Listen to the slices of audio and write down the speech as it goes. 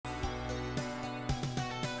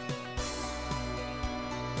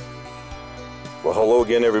Well, hello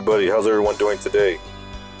again, everybody. How's everyone doing today?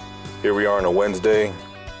 Here we are on a Wednesday.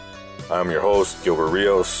 I'm your host, Gilbert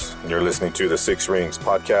Rios, and you're listening to the Six Rings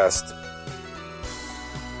podcast.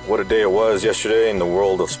 What a day it was yesterday in the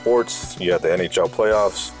world of sports. You had the NHL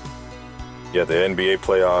playoffs, you had the NBA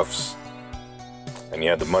playoffs, and you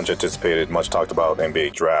had the much anticipated, much talked about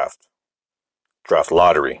NBA draft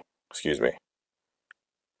lottery, excuse me.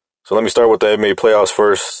 So let me start with the NBA playoffs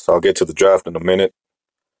first. I'll get to the draft in a minute.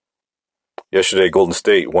 Yesterday, Golden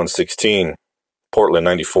State 116, Portland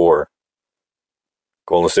 94.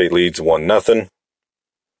 Golden State leads 1-0.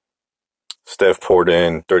 Steph poured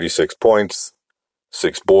in 36 points,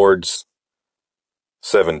 6 boards,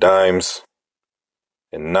 7 dimes,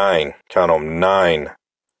 and 9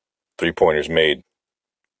 3-pointers made.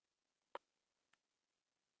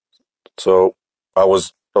 So I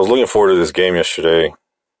was looking forward to this game yesterday,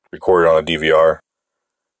 recorded on a DVR,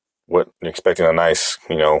 expecting a nice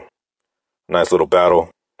little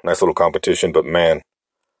battle, nice little competition, but man,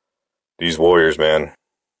 these Warriors, man,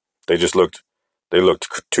 they looked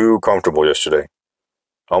too comfortable yesterday.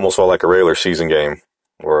 Almost felt like a regular season game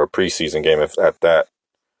or a preseason game if at that.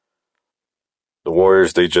 The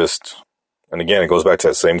Warriors, and again, it goes back to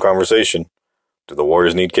that same conversation. Do the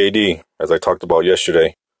Warriors need KD, as I talked about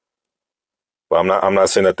yesterday? But I'm not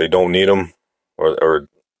saying that they don't need him or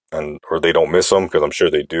they don't miss him, because I'm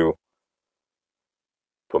sure they do.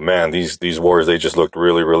 But man, these Warriors, they just looked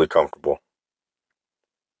really, really comfortable.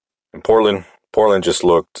 And Portland just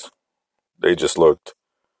looked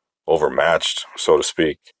overmatched, so to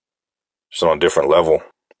speak, just on a different level.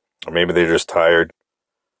 Or maybe they're just tired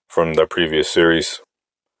from the previous series.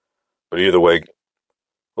 But either way, it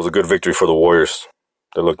was a good victory for the Warriors.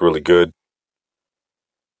 They looked really good.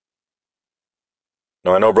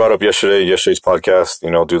 Now, I know I brought up yesterday's podcast,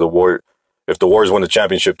 if the Warriors win the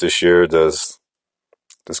championship this year, does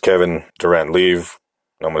Kevin Durant leave?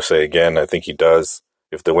 And I'm going to say again, I think he does.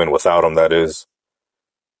 If they win without him, that is.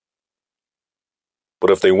 But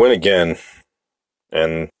if they win again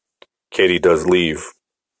and KD does leave,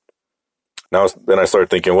 then I started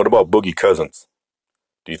thinking, what about Boogie Cousins?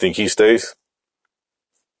 Do you think he stays?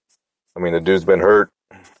 I mean, the dude's been hurt.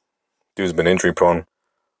 Dude's been injury prone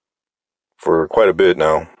for quite a bit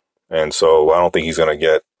now. And so I don't think he's going to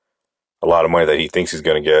get a lot of money that he thinks he's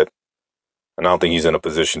going to get. And I don't think he's in a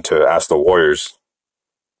position to ask the Warriors,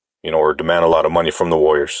 or demand a lot of money from the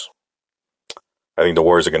Warriors. I think the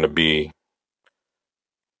Warriors are going to be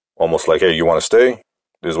almost like, hey, you want to stay?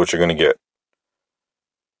 This is what you're going to get.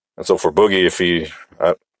 And so for Boogie, it'd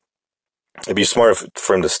be smart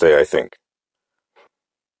for him to stay, I think.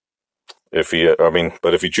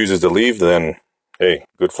 But if he chooses to leave, then, hey,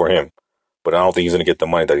 good for him. But I don't think he's going to get the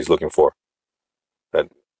money that he's looking for. That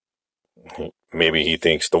maybe he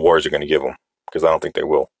thinks the Warriors are going to give him, because I don't think they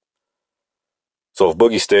will. So if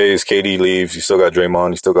Boogie stays, KD leaves, you still got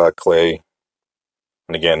Draymond, you still got Clay.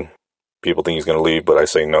 And again, people think he's going to leave, but I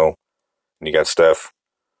say no. And you got Steph.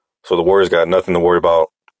 So the Warriors got nothing to worry about,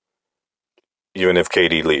 even if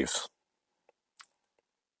KD leaves.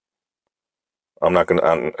 And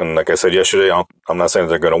like I said yesterday, I'm not saying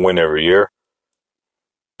they're going to win every year,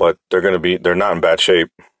 but they're not in bad shape.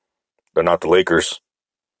 They're not the Lakers.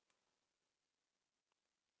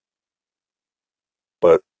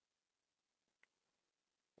 But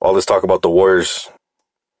all this talk about the Warriors,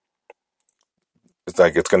 it's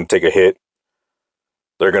like it's going to take a hit.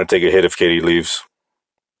 They're going to take a hit if KD leaves.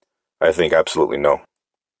 I think absolutely no.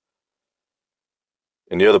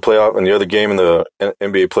 In the other game in the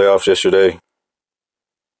NBA playoffs yesterday,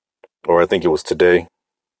 or I think it was today,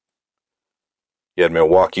 you had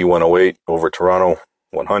Milwaukee 108 over Toronto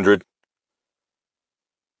 100.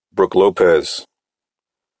 Brook Lopez,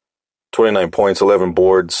 29 points, 11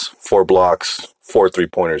 boards, 4 blocks, 4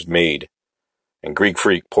 3-pointers made. And Greek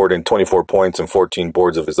Freak poured in 24 points and 14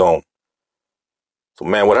 boards of his own. So,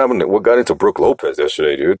 man, what got into Brook Lopez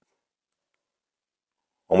yesterday, dude?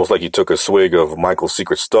 Almost like he took a swig of Michael's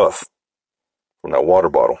secret stuff from that water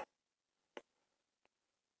bottle.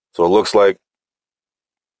 So it looks like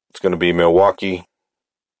it's going to be Milwaukee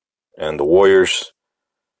and the Warriors.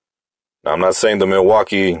 Now, I'm not saying the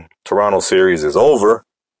Milwaukee-Toronto series is over,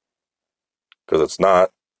 because it's not.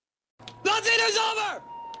 Nothing is over!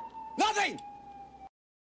 Nothing!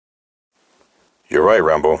 You're right,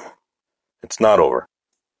 Rambo. It's not over.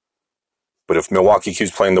 But if Milwaukee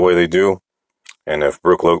keeps playing the way they do, and if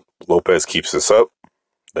Brook Lopez keeps this up,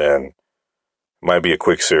 then it might be a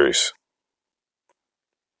quick series.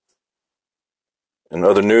 In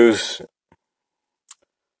other news,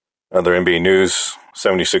 other NBA news,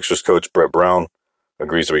 76ers coach Brett Brown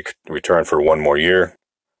agrees to return for one more year.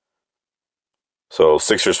 So,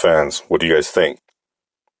 Sixers fans, what do you guys think?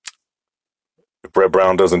 If Brett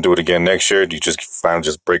Brown doesn't do it again next year, do you just finally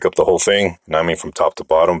just break up the whole thing? And I mean from top to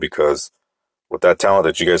bottom, because with that talent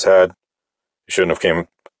that you guys had, you shouldn't have came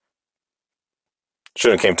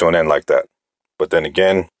to an end like that. But then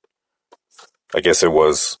again, I guess it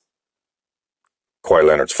was Kawhi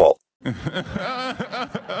Leonard's fault.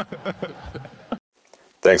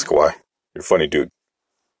 Thanks, Kawhi. You're a funny dude.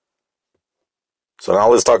 So now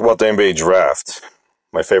let's talk about the NBA draft,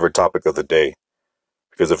 my favorite topic of the day.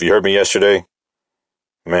 Because if you heard me yesterday,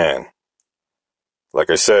 man,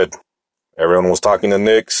 like I said, everyone was talking to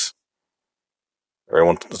Knicks.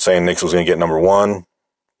 Everyone was saying Knicks was going to get number one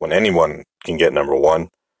when anyone can get number one.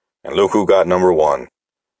 And look who got number one.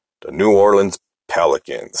 The New Orleans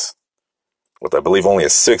Pelicans. With, I believe, only a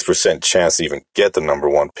 6% chance to even get the number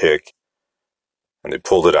one pick. And they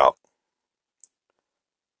pulled it out.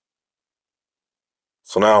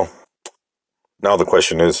 So now the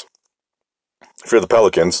question is, if you're the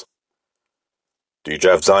Pelicans, do you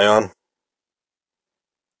draft Zion?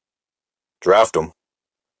 Draft him.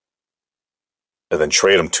 And then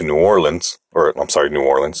trade him to New Orleans.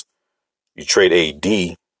 You trade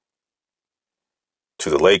AD to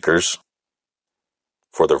the Lakers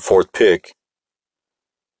for their fourth pick.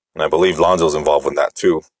 And I believe Lonzo's involved in that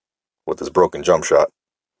too, with his broken jump shot.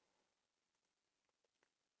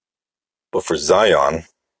 But for Zion,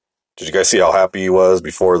 did you guys see how happy he was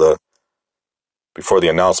before the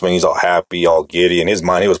announcement? He's all happy, all giddy. In his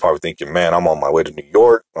mind, he was probably thinking, man, I'm on my way to New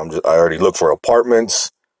York. I already looked for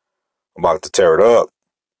apartments. I'm about to tear it up.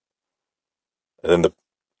 And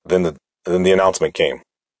then the announcement came.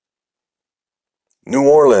 New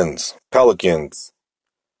Orleans Pelicans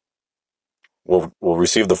will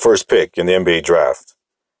receive the first pick in the NBA draft.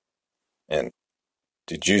 And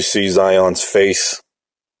did you see Zion's face?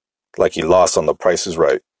 Like he lost on The Price is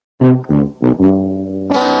Right.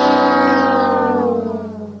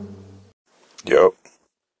 Yep.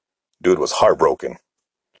 Dude was heartbroken.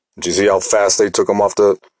 Did you see how fast they took him out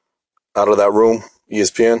of that room,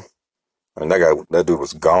 ESPN? I mean, that dude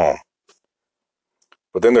was gone.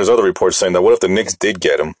 But then there's other reports saying that what if the Knicks did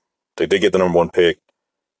get him? They did get the number one pick.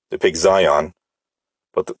 They picked Zion.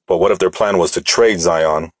 But what if their plan was to trade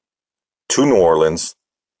Zion to New Orleans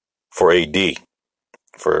for AD,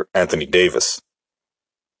 for Anthony Davis?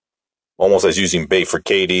 Almost as using bait for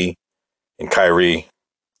KD and Kyrie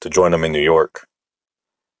to join them in New York.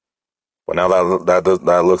 But now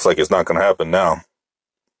that looks like it's not going to happen now.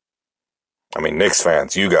 I mean, Knicks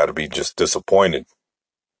fans, you got to be just disappointed.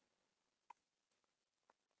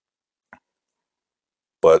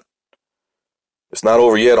 But it's not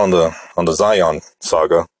over yet on the Zion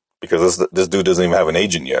saga, because this dude doesn't even have an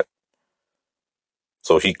agent yet.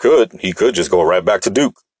 So he could just go right back to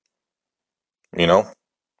Duke. You know?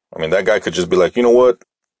 I mean, that guy could just be like, you know what?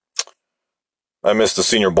 I missed the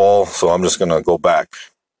senior ball, so I'm just going to go back.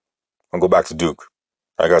 I'll go back to Duke.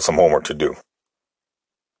 I got some homework to do.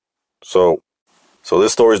 So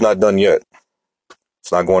this story's not done yet.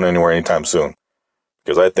 It's not going anywhere anytime soon.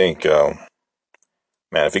 Because I think,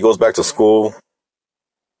 man, if he goes back to school,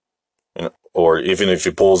 or even if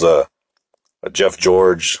he pulls a Jeff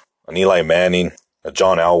George, an Eli Manning, a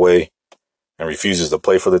John Elway, and refuses to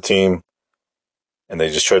play for the team, and they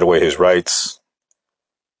just trade away his rights.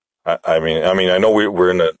 I mean, I know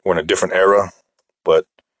we're in a different era, but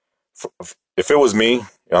if it was me,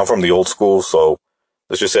 I'm from the old school, so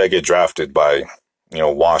let's just say I get drafted by,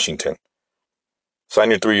 Washington.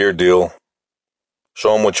 Sign your 3-year deal,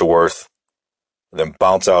 show them what you're worth, then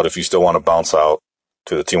bounce out if you still want to bounce out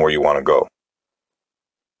to the team where you want to go.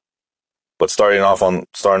 But starting off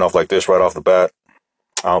like this right off the bat,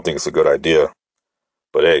 I don't think it's a good idea.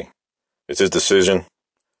 But hey, it's his decision.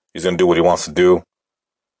 He's going to do what he wants to do.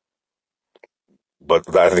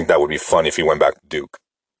 But I think that would be fun if he went back to Duke.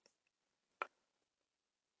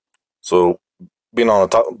 So we're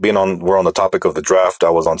on the topic of the draft. I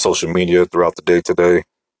was on social media throughout the day today,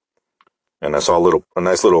 and I saw a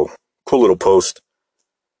nice little cool little post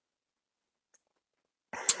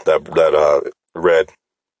that read,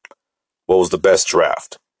 "What was the best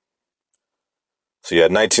draft?" So you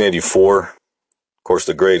had 1984, of course,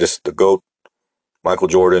 the greatest, the GOAT, Michael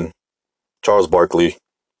Jordan, Charles Barkley,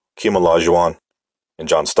 Hakeem Olajuwon, and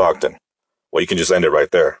John Stockton. Well, you can just end it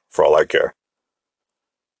right there, for all I care.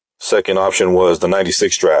 Second option was the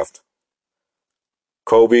 96 draft.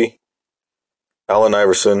 Kobe, Allen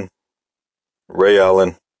Iverson, Ray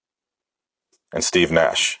Allen, and Steve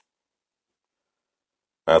Nash.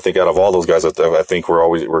 And I think out of all those guys, I think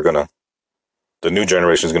the new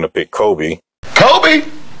generation is gonna pick Kobe. Kobe!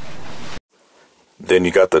 Then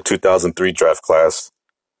you got the 2003 draft class.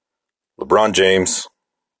 LeBron James,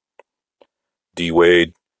 D.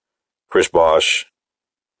 Wade, Chris Bosh,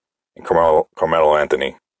 and Carmelo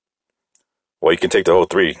Anthony. Well, you can take the whole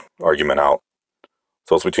three argument out.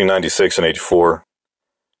 So it's between 96 and 84.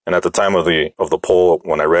 And at the time of the poll,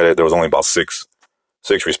 when I read it, there was only about six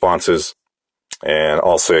responses, and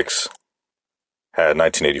all six had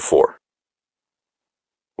 1984.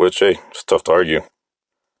 Which, hey, it's tough to argue.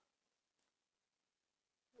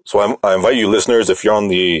 So I invite you listeners, if you're on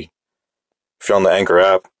the Anchor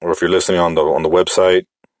app, or if you're listening on the website,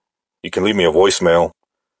 you can leave me a voicemail,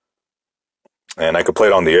 and I could play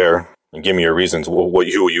it on the air and give me your reasons what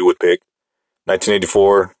you would pick: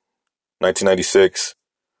 1984, 1996,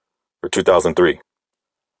 or 2003.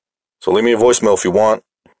 So leave me a voicemail if you want.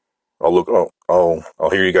 I'll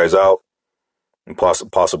hear you guys out and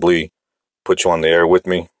possibly put you on the air with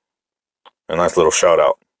me. A nice little shout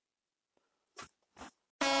out.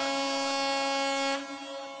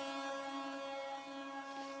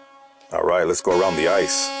 All right, let's go around the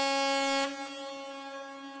ice.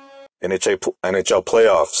 NHL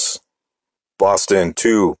playoffs. Boston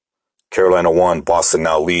 2, Carolina 1. Boston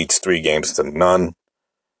now leads 3-0.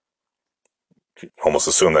 Almost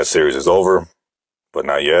assume that series is over, but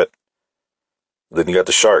not yet. Then you got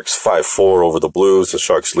the Sharks 5-4 over the Blues. The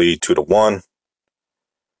Sharks lead 2-1.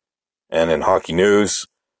 And in hockey news,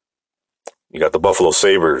 you got the Buffalo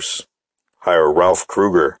Sabres hire Ralph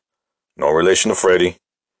Kruger, no relation to Freddie,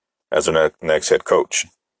 as their next head coach.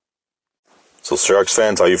 So Sharks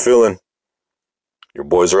fans, how you feeling? Your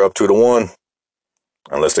boys are up 2-1,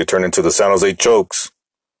 unless they turn into the San Jose Chokes,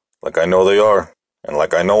 like I know they are, and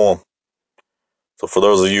like I know them. So for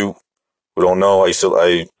those of you who don't know,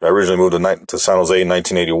 I originally moved to San Jose in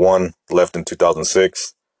 1981, left in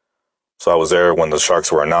 2006. So I was there when the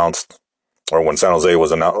Sharks were announced, or when San Jose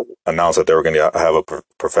was announced that they were going to have a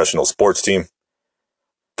professional sports team.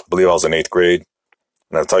 I believe I was in 8th grade.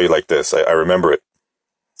 And I'll tell you like this, I remember it.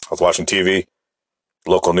 I was watching TV,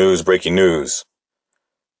 local news, breaking news.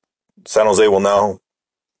 San Jose will now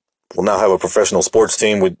have a professional sports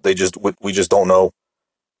team. We just don't know.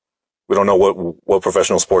 We don't know what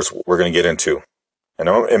professional sports we're going to get into. And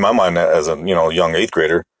in my mind, as a young 8th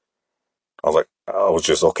grader, I was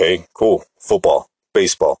just, okay, cool. Football,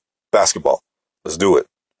 baseball, basketball. Let's do it.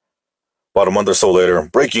 About a month or so later,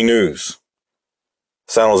 breaking news.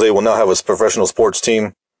 San Jose will now have a professional sports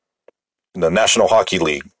team in the National Hockey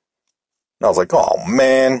League. And I was like, oh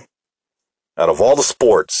man, out of all the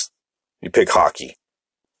sports, you pick hockey.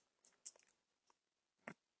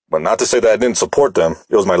 But not to say that I didn't support them.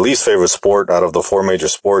 It was my least favorite sport out of the 4 major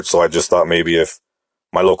sports, so I just thought maybe if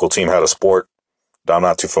my local team had a sport that I'm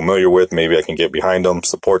not too familiar with, maybe I can get behind them,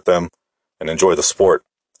 support them, and enjoy the sport.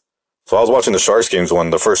 So I was watching the Sharks games when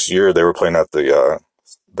the first year they were playing at the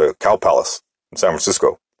Cow Palace in San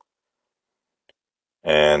Francisco.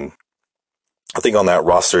 And I think on that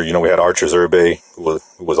roster, we had Archer Zerbe, who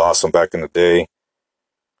was awesome back in the day.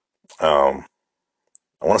 I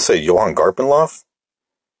want to say Johan Garpenlov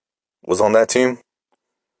was on that team.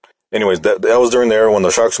 Anyways, that was during the era when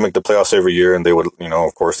the Sharks would make the playoffs every year, and they would,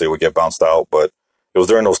 of course, they would get bounced out. But it was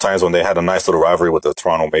during those times when they had a nice little rivalry with the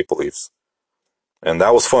Toronto Maple Leafs. And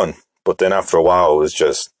that was fun. But then after a while, it was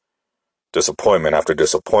just disappointment after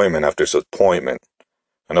disappointment after disappointment.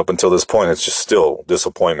 And up until this point, it's just still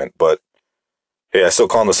disappointment. But hey, I still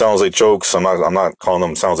call them the San Jose Chokes. I'm not calling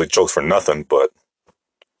them San Jose Chokes for nothing, but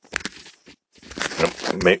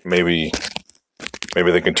maybe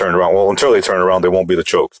they can turn around. Well, until they turn around, they won't be the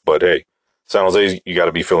Chokes. But hey, San Jose, you got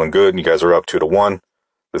to be feeling good. You guys are up 2-1.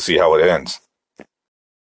 Let's see how it ends.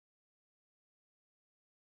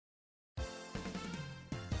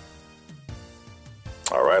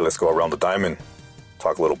 All right, let's go around the diamond.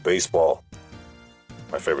 Talk a little baseball.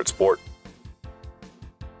 My favorite sport.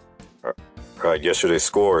 All right, yesterday's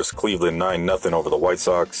scores: Cleveland 9-0 over the White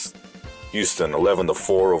Sox. Houston 11-4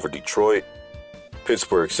 over Detroit.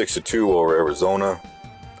 Pittsburgh 6-2 over Arizona.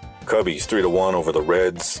 Cubbies 3-1 over the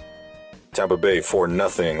Reds. Tampa Bay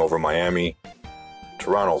 4-0 over Miami.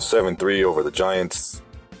 Toronto 7-3 over the Giants.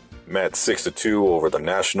 Mets 6-2 over the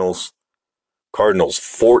Nationals. Cardinals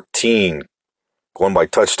 14 going by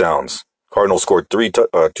touchdowns. Cardinals scored 2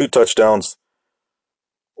 touchdowns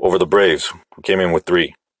over the Braves, who came in with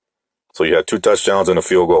 3. So you had 2 touchdowns and a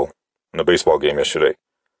field goal in the baseball game yesterday.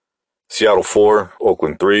 Seattle 4,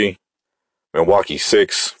 Oakland 3. Milwaukee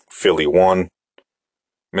 6, Philly 1.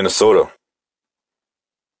 Minnesota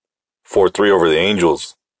 4-3 over the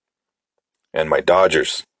Angels. And my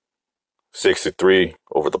Dodgers 6-3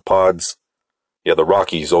 over the Pods. Yeah, the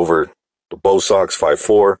Rockies over the Bo Sox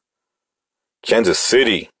 5-4. Kansas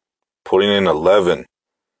City putting in 11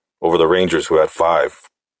 over the Rangers, who had 5.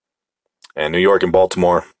 And New York and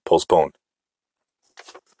Baltimore postponed.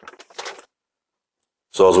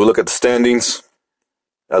 So as we look at the standings,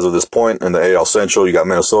 as of this point in the AL Central, you got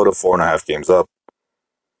Minnesota 4.5 games up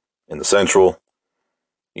in the Central.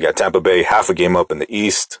 You got Tampa Bay half a game up in the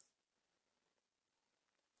East.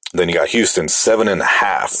 Then you got Houston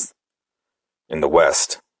 7.5 in the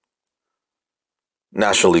West.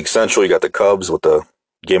 National League Central, you got the Cubs with the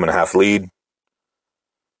 1.5 game lead.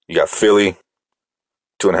 You got Philly,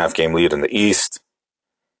 2.5 game lead in the East.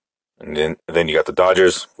 And then you got the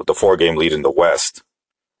Dodgers with the 4 game lead in the West.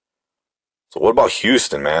 So what about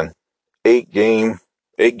Houston, man? 8 game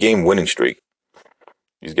winning streak.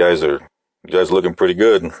 You guys are looking pretty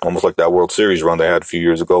good, almost like that World Series run they had a few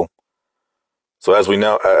years ago. So as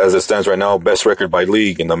it stands right now, best record by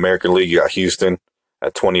league in the American League, you got Houston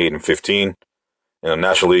at 28-15. In the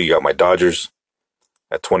National League, you got my Dodgers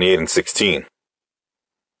at 28-16.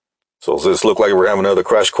 So does this look like we're having another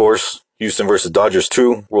crash course? Houston versus Dodgers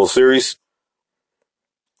 2 World Series.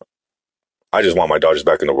 I just want my Dodgers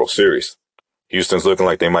back in the World Series. Houston's looking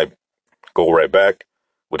like they might go right back.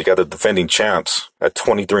 But you got the defending champs at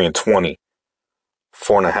 23-20,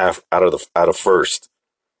 4.5 out of first.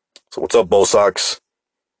 So what's up, Bo Sox?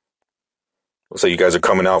 Looks like you guys are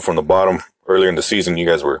coming out from the bottom. Earlier in the season, you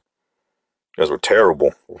guys were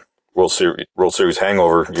terrible. World Series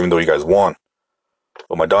hangover, even though you guys won.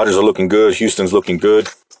 But my Dodgers are looking good. Houston's looking good.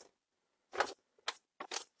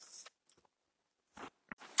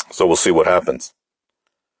 So we'll see what happens.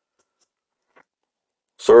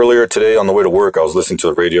 So earlier today on the way to work, I was listening to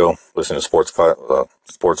the radio, listening to sports talk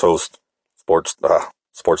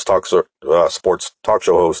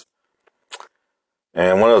show host.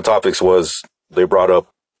 And one of the topics was they brought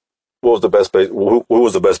up who was the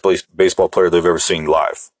best baseball player they've ever seen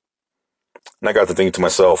live. And I got to thinking to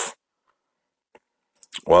myself,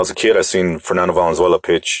 well, as a kid, I seen Fernando Valenzuela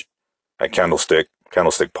pitch at Candlestick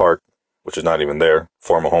Park, which is not even there,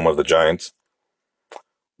 former home of the Giants.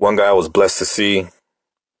 One guy I was blessed to see,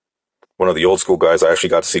 one of the old school guys, I actually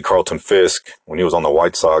got to see Carlton Fisk when he was on the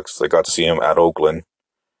White Sox. I got to see him at Oakland.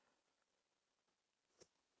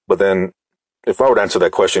 But then, if I were to answer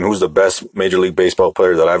that question, who's the best Major League Baseball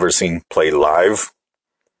player that I've ever seen play live?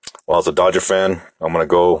 Well, as a Dodger fan, I'm going to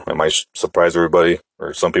go, it might surprise everybody,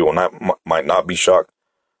 or some people might not be shocked.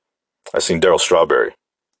 I've seen Darryl Strawberry. I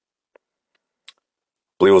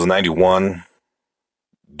believe it was 91.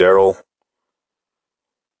 Darryl,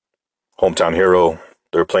 hometown hero.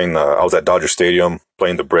 They were playing, I was at Dodger Stadium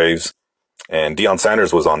playing the Braves, and Deion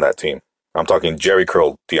Sanders was on that team. I'm talking Jerry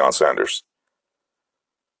Curl Deion Sanders.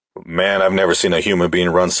 Man, I've never seen a human being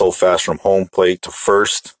run so fast from home plate to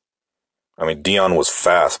first. I mean, Deion was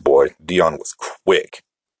fast, boy. Deion was quick.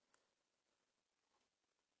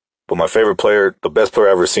 But my favorite player, the best player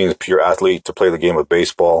I've ever seen, pure athlete to play the game of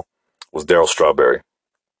baseball, was Darryl Strawberry.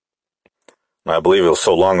 And I believe it was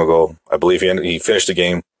so long ago. I believe he finished the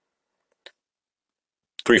game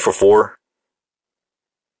 3 for 4,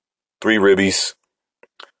 3 ribbies,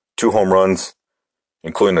 2 home runs,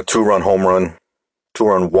 including a 2-run home run,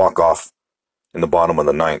 2-run walk-off in the bottom of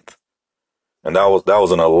the 9th. And that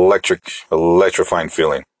was an electrifying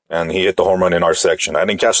feeling. And he hit the home run in our section. I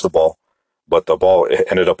didn't catch the ball, but the ball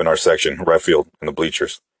ended up in our section, right field, in the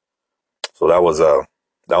bleachers. So that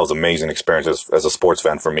was amazing experience as a sports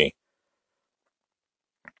fan for me.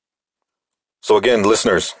 So again,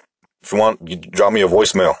 listeners, if you want, you drop me a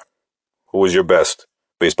voicemail. Who was your best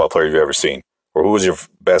baseball player you've ever seen? Or who's your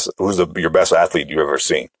best athlete you've ever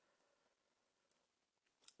seen?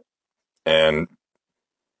 And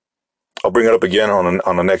I'll bring it up again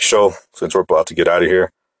on the next show since we're about to get out of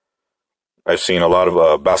here. I've seen a lot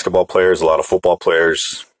of basketball players, a lot of football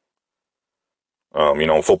players.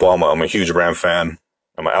 Football, I'm a huge Ram fan.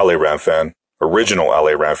 I'm an LA Ram fan, original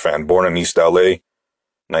LA Ram fan, born in East LA,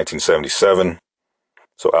 1977.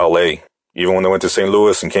 So LA, even when they went to St.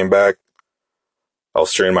 Louis and came back, I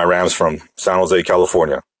was cheering my Rams from San Jose,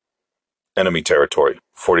 California. Enemy territory,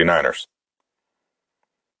 49ers.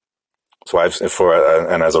 So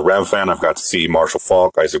and as a Ram fan, I've got to see Marshall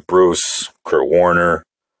Faulk, Isaac Bruce, Kurt Warner.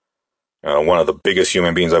 One of the biggest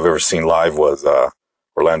human beings I've ever seen live was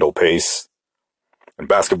Orlando Pace. In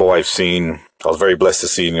basketball, I was very blessed to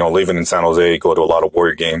see, living in San Jose, go to a lot of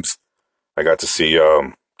Warrior games. I got to see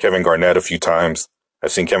Kevin Garnett a few times.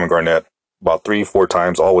 I've seen Kevin Garnett about 3-4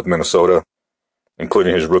 times, all with Minnesota,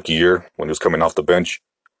 including his rookie year when he was coming off the bench.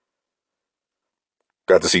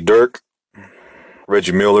 Got to see Dirk,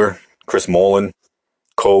 Reggie Miller, Chris Mullin,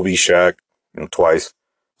 Kobe, Shaq, twice.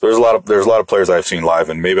 So there's a lot of players I've seen live,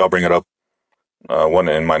 and maybe I'll bring it up one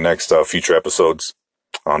in my next future episodes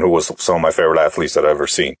on who was some of my favorite athletes that I've ever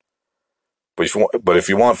seen. But if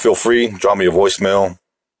you want, feel free. Drop me a voicemail.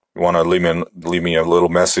 You want to leave me a little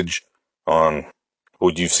message on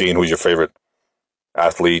who you've seen, who's your favorite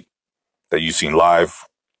athlete that you've seen live.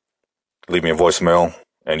 Leave me a voicemail,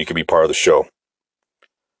 and you can be part of the show.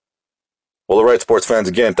 Well, all right, sports fans,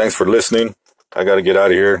 again, thanks for listening. I got to get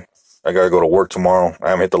out of here. I got to go to work tomorrow. I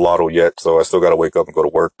haven't hit the lotto yet, so I still got to wake up and go to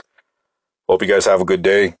work. Hope you guys have a good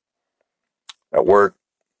day at work.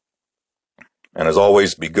 And as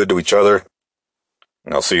always, be good to each other.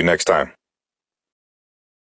 And I'll see you next time.